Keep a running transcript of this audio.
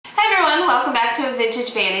welcome back to A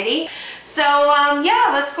Vintage Vanity. So yeah,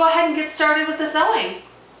 let's go ahead and get started with the sewing.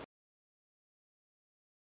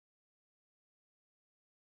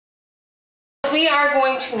 We are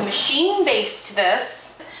going to machine baste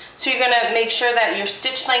this. So you're going to make sure that your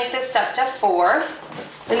stitch length is set to 4.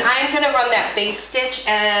 And I'm going to run that base stitch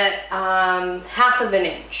at 1/2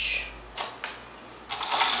 inch.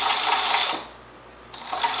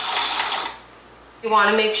 You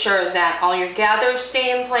want to make sure that all your gathers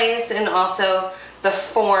stay in place and also the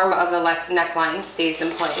form of the neckline stays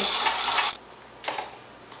in place.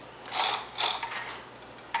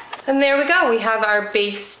 And there we go, we have our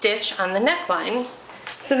base stitch on the neckline.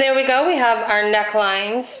 So there we go, we have our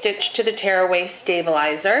neckline stitched to the tearaway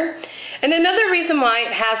stabilizer. And another reason why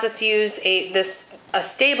it has us use a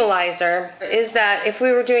stabilizer is that if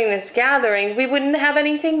we were doing this gathering, we wouldn't have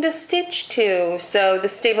anything to stitch to. So the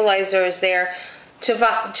stabilizer is there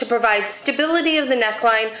to provide stability of the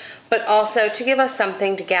neckline, but also to give us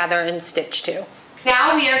something to gather and stitch to.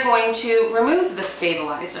 Now we are going to remove the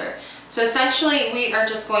stabilizer. So essentially we are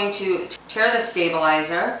just going to tear the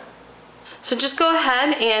stabilizer. So just go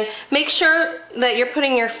ahead and make sure that you're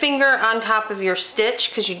putting your finger on top of your stitch,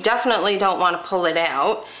 because you definitely don't want to pull it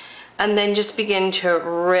out, and then just begin to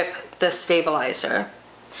rip the stabilizer.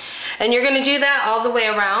 And you're going to do that all the way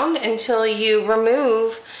around until you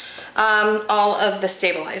remove all of the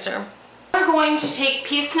stabilizer. We're going to take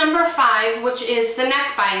piece number 5, which is the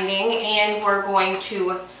neck binding, and we're going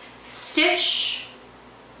to stitch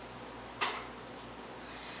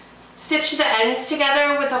the ends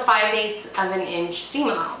together with a 5/8 inch seam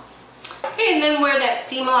allowance. Okay, and then where that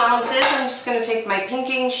seam allowance is, I'm just going to take my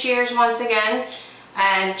pinking shears once again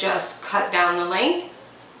and just cut down the length.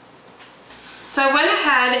 So I went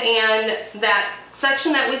ahead and that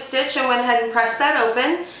section that we stitched, I went ahead and pressed that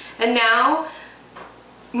open. And now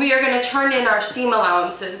we are going to turn in our seam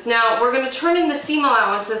allowances. Now we're going to turn in the seam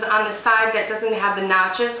allowances on the side that doesn't have the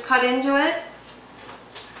notches cut into it.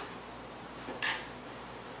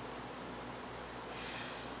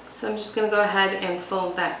 So I'm just going to go ahead and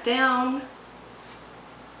fold that down.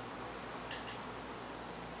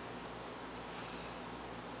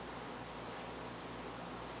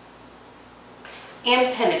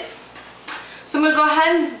 And pin it. So I'm going to go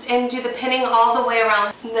ahead and do the pinning all the way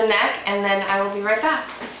around the neck, and then I will be right back.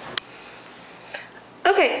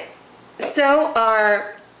 Okay, so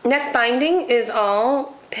our neck binding is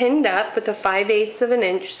all pinned up with a 5/8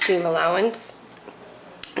 inch seam allowance.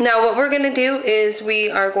 Now what we're going to do is we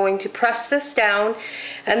are going to press this down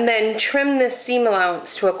and then trim this seam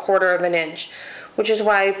allowance to a 1/4 inch, which is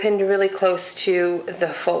why I pinned really close to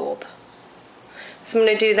the fold. So I'm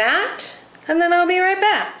going to do that, and then I'll be right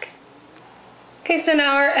back. Okay, so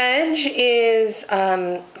now our edge is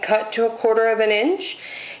cut to a 1/4 inch,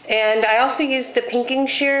 and I also used the pinking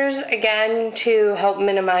shears again to help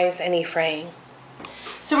minimize any fraying.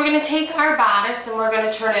 So we're going to take our bodice and we're going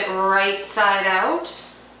to turn it right side out.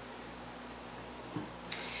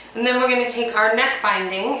 And then we're going to take our neck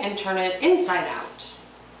binding and turn it inside out.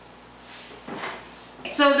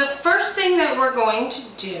 So the first thing that we're going to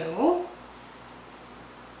do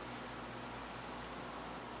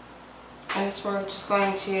is we're just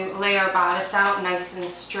going to lay our bodice out nice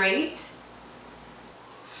and straight.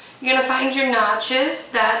 You're going to find your notches.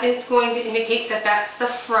 That is going to indicate that that's the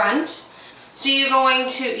front. So you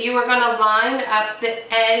are going to line up the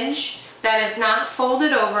edge that is not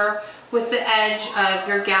folded over with the edge of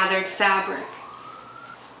your gathered fabric.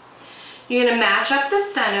 You're going to match up the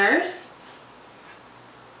centers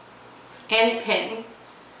and pin.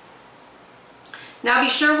 Now be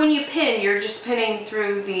sure when you pin, you're just pinning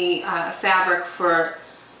through the fabric for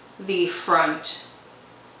the front.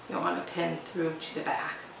 You don't want to pin through to the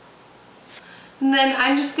back. And then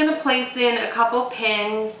I'm just going to place in a couple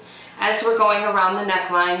pins as we're going around the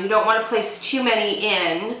neckline. You don't want to place too many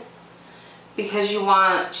in, because you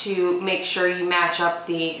want to make sure you match up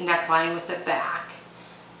the neckline with the back.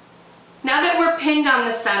 Now that we're pinned on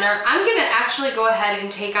the center, I'm going to actually go ahead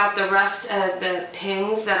and take out the rest of the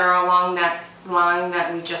pins that are along that line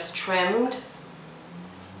that we just trimmed.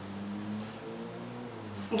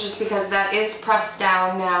 Just because that is pressed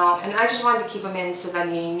down now, and I just wanted to keep them in so that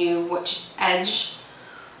you knew which edge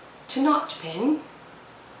to not pin.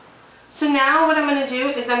 So now what I'm going to do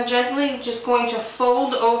is I'm gently just going to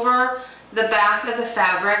fold over the back of the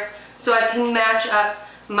fabric so I can match up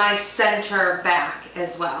my center back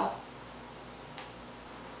as well.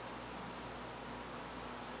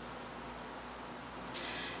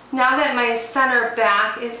 Now that my center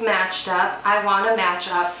back is matched up, I want to match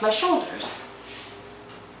up my shoulders.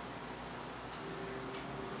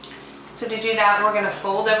 So to do that, we're going to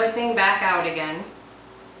fold everything back out again.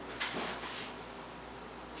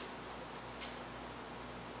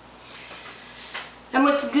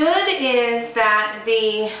 is that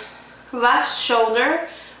the left shoulder,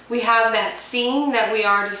 we have that seam that we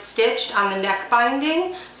already stitched on the neck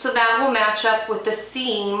binding, so that will match up with the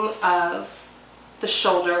seam of the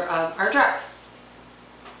shoulder of our dress.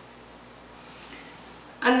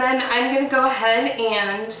 And then I'm going to go ahead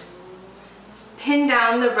and pin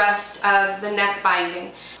down the rest of the neck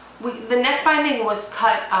binding. The neck binding was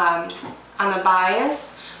cut on the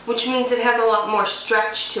bias, which means it has a lot more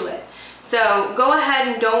stretch to it. So go ahead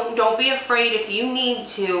and don't be afraid if you need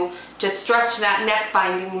to stretch that neck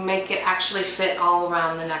binding and make it actually fit all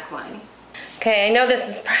around the neckline. Okay, I know this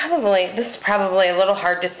is probably a little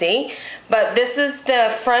hard to see, but this is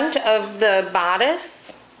the front of the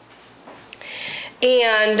bodice,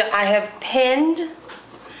 and I have pinned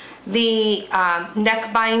the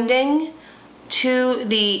neck binding to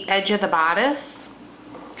the edge of the bodice.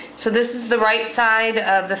 So this is the right side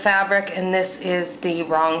of the fabric and this is the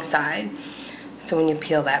wrong side. So when you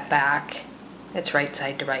peel that back, it's right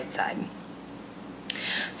side to right side.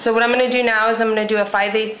 So what I'm going to do now is I'm going to do a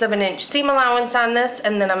 5/8 of an inch seam allowance on this,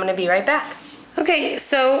 and then I'm going to be right back. Okay,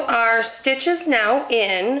 so our stitch is now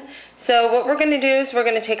in. So what we're going to do is we're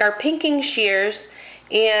going to take our pinking shears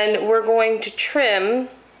and we're going to trim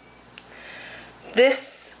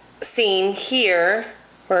this seam here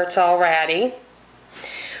where it's all ratty.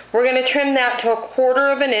 We're going to trim that to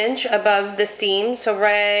 1/4 of an inch above the seam, so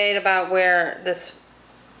right about where this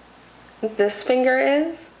finger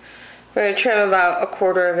is. We're going to trim about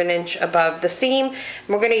 1/4 of an inch above the seam. And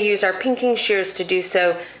we're going to use our pinking shears to do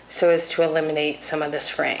so as to eliminate some of this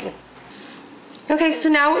fraying. Okay, so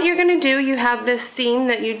now what you're going to do, you have this seam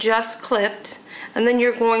that you just clipped, and then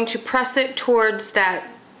you're going to press it towards the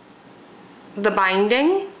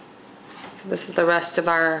binding. So this is the rest of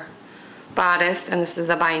our bodice, and this is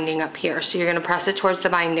the binding up here. So you're going to press it towards the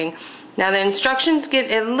binding. Now the instructions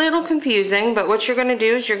get a little confusing, but what you're going to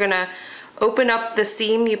do is you're going to open up the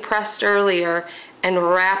seam you pressed earlier and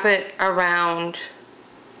wrap it around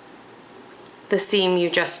the seam you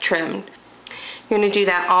just trimmed. You're going to do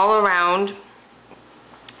that all around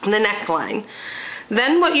the neckline.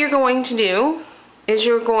 Then what you're going to do is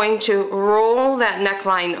you're going to roll that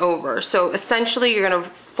neckline over. So essentially you're going to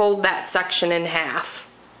fold that section in half.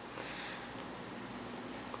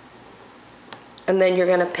 And then you're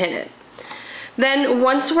going to pin it. Then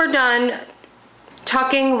once we're done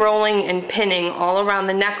tucking, rolling, and pinning all around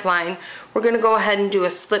the neckline, we're going to go ahead and do a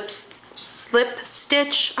slip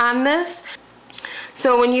stitch on this.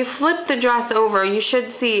 So when you flip the dress over, you should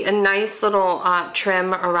see a nice little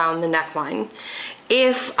trim around the neckline.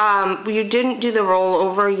 If you didn't do the roll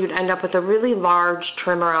over, you'd end up with a really large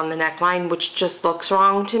trim around the neckline, which just looks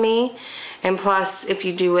wrong to me. And plus, if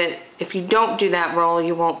you don't do that roll,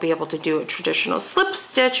 you won't be able to do a traditional slip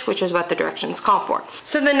stitch, which is what the directions call for.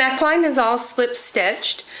 So the neckline is all slip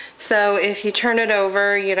stitched. So if you turn it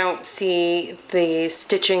over, you don't see the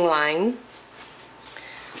stitching line.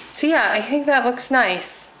 So yeah, I think that looks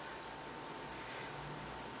nice.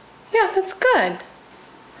 Yeah, that's good.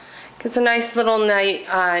 It's a nice little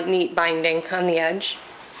neat binding on the edge.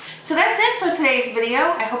 So that's it for today's video.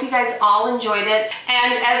 I hope you guys all enjoyed it.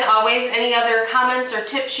 And as always, any other comments or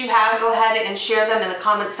tips you have, go ahead and share them in the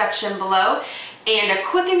comment section below. And a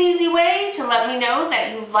quick and easy way to let me know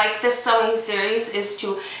that you like this sewing series is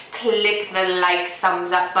to click the like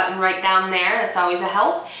thumbs up button right down there. That's always a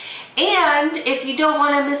help. And if you don't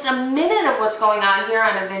want to miss a minute of what's going on here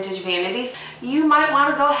on A Vintage Vanities, you might want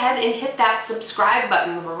to go ahead and hit that subscribe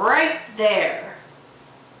button right there.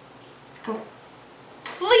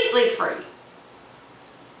 Completely free.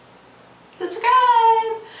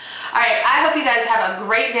 Subscribe! Alright, I hope you guys have a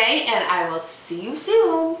great day, and I will see you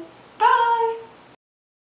soon.